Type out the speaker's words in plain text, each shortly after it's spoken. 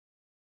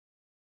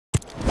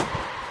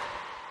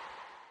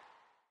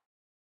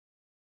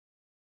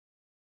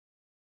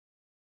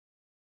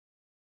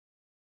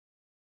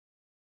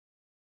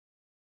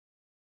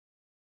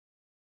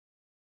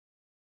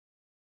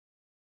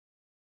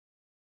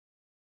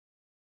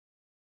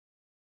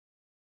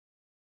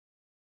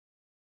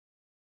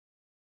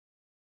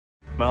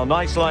Well,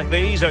 nights like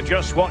these are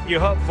just what you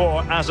hope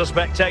for as a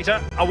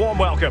spectator. A warm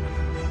welcome.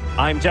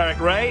 I'm Derek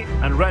Ray,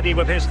 and ready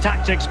with his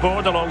tactics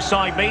board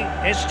alongside me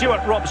is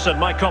Stuart Robson,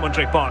 my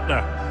commentary partner.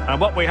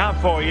 And what we have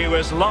for you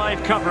is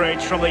live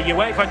coverage from the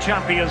UEFA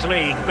Champions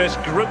League, this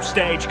group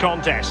stage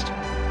contest.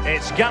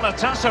 It's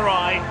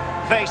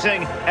Galatasaray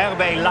facing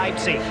RB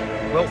Leipzig.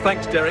 Well,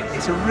 thanks, Derek.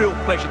 It's a real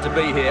pleasure to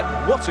be here.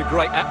 What a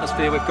great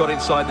atmosphere we've got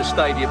inside the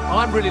stadium.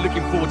 I'm really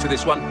looking forward to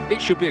this one.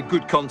 It should be a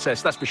good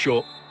contest, that's for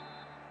sure.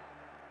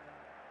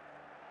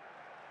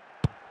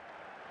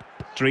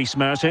 Dries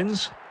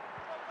Mertens.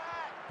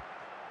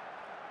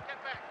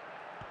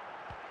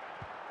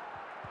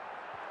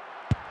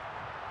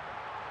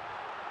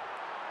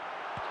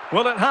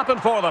 Will it happen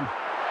for them?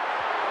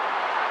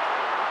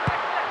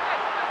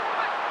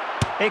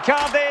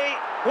 Icardi.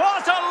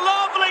 What a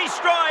lovely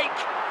strike!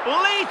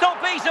 Lethal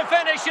piece of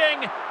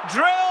finishing,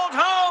 drilled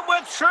home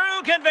with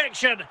true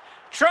conviction.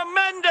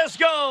 Tremendous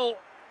goal.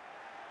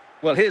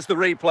 Well, here's the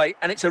replay,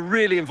 and it's a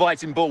really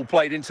inviting ball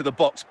played into the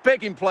box,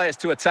 begging players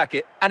to attack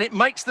it, and it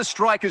makes the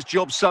striker's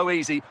job so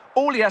easy.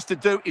 All he has to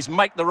do is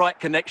make the right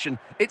connection.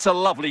 It's a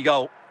lovely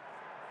goal.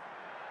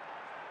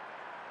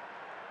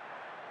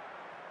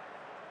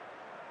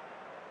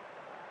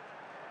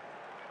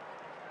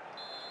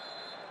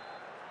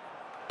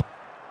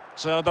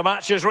 So the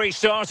match is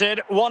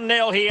restarted,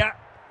 1-0 here.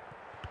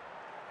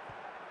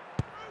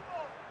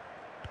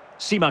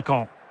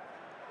 Simakon.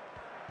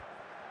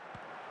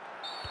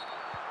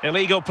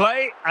 Illegal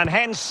play, and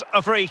hence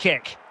a free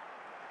kick.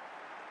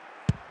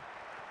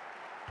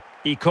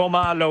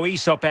 Ikoma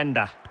Lois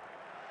Openda.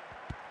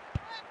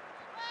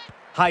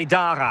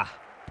 Haidara.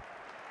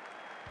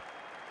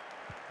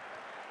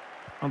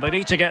 And they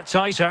need to get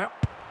tighter.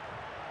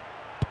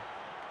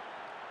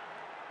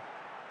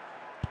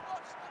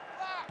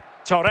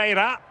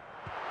 Torreira.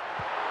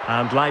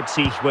 And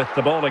Leipzig with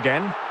the ball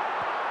again.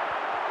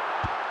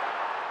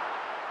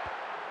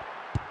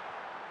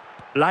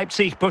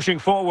 Leipzig pushing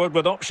forward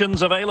with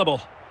options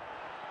available.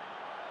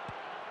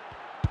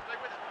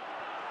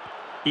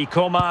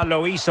 Ikoma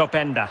Lois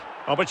Openda.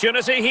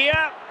 Opportunity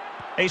here.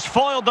 He's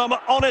foiled them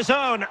on his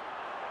own.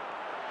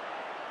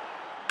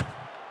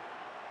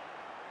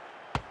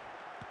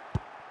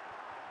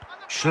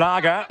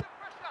 Schlager.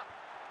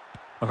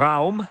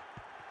 Raum.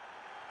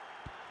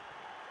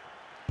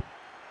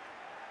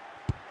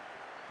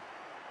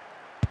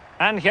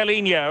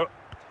 Angelino.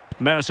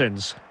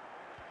 Mertens.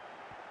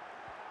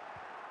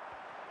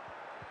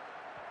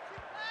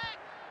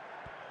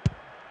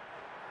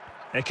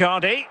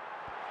 Icardi.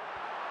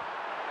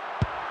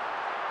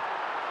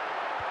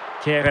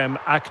 Kerem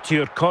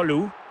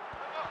Aktürkoğlu.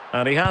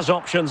 And he has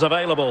options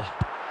available.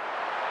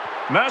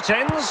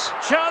 Mertens.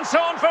 Chance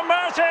on for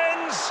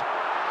Mertens.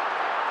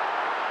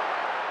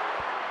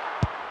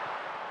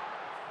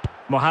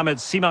 Mohamed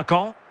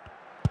Simakon.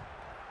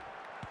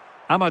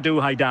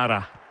 Amadou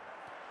Haidara.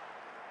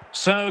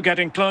 So,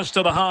 getting close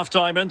to the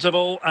half-time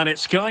interval, and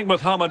it's going with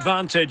home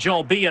advantage,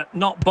 albeit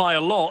not by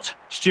a lot.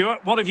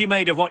 Stuart, what have you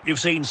made of what you've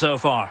seen so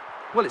far?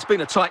 Well, it's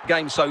been a tight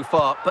game so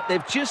far, but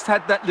they've just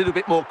had that little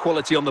bit more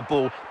quality on the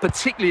ball,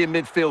 particularly in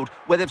midfield,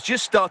 where they've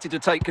just started to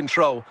take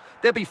control.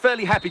 They'll be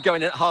fairly happy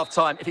going in at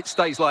half-time if it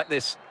stays like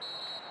this.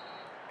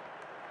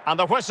 And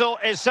the whistle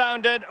is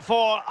sounded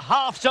for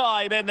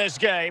half-time in this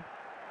game.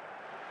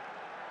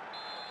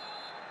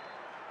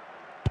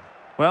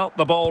 Well,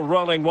 the ball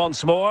rolling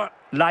once more.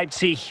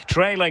 Leipzig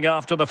trailing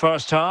after the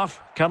first half.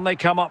 Can they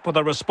come up with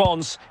a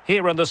response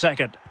here in the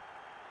second?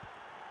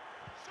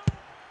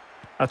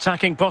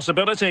 Attacking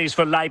possibilities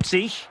for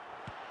Leipzig.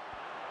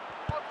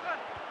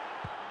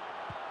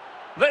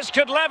 This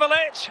could level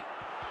it.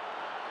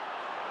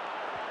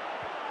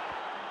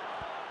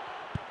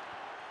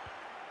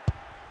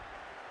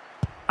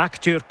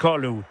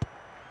 Aktürkoğlu.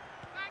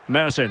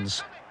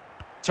 Mertens.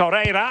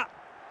 Torreira.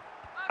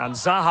 And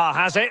Zaha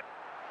has it.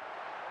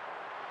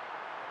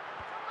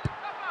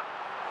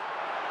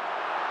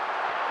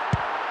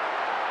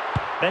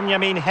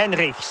 Benjamin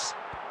Henrichs.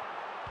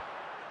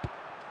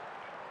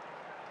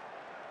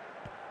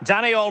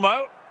 Dani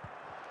Olmo.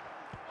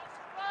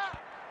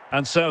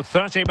 And so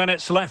 30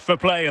 minutes left for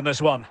play in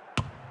this one.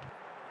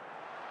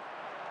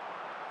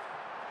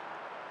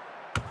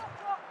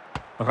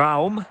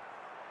 Raum.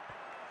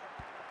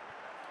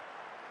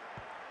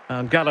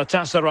 And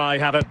Galatasaray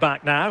have it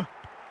back now.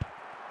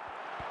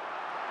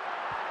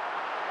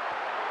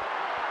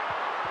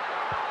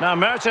 Now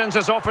Mertens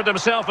has offered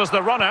himself as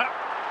the runner.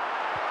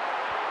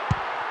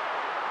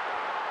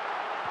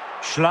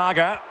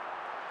 Schlager.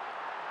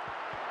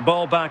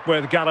 Ball back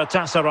with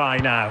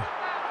Galatasaray now.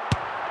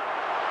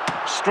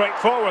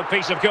 Straightforward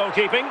piece of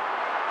goalkeeping.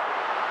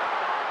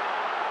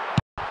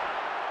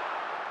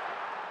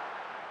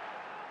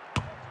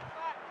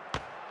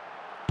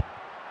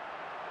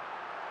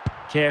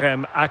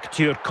 Kerem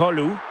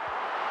Aktürkoğlu.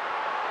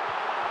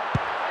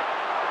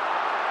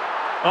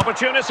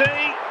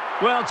 Opportunity.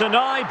 Well,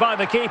 denied by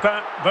the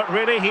keeper, but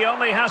really he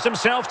only has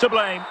himself to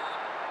blame.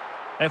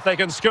 If they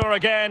can score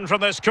again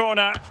from this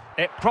corner,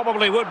 it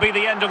probably would be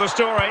the end of the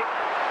story.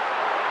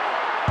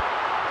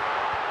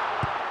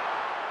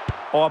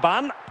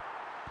 Orban.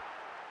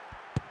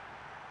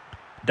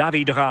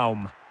 David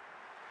Raum.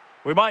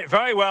 We might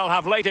very well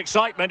have late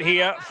excitement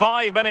here.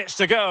 5 minutes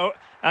to go,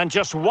 and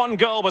just one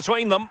goal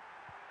between them.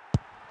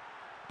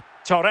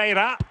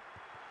 Torreira.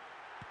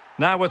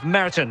 Now with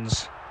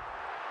Mertens.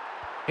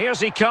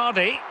 Here's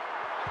Icardi.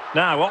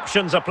 Now,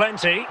 options are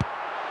plenty,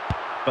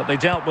 but they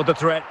dealt with the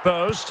threat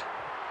posed.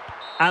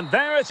 And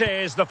there it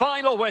is, the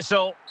final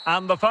whistle,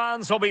 and the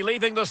fans will be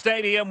leaving the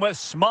stadium with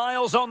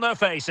smiles on their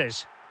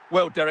faces.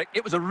 Well, Derek,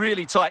 it was a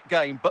really tight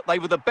game, but they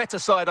were the better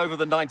side over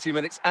the 90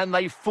 minutes, and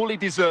they fully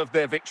deserved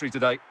their victory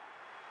today.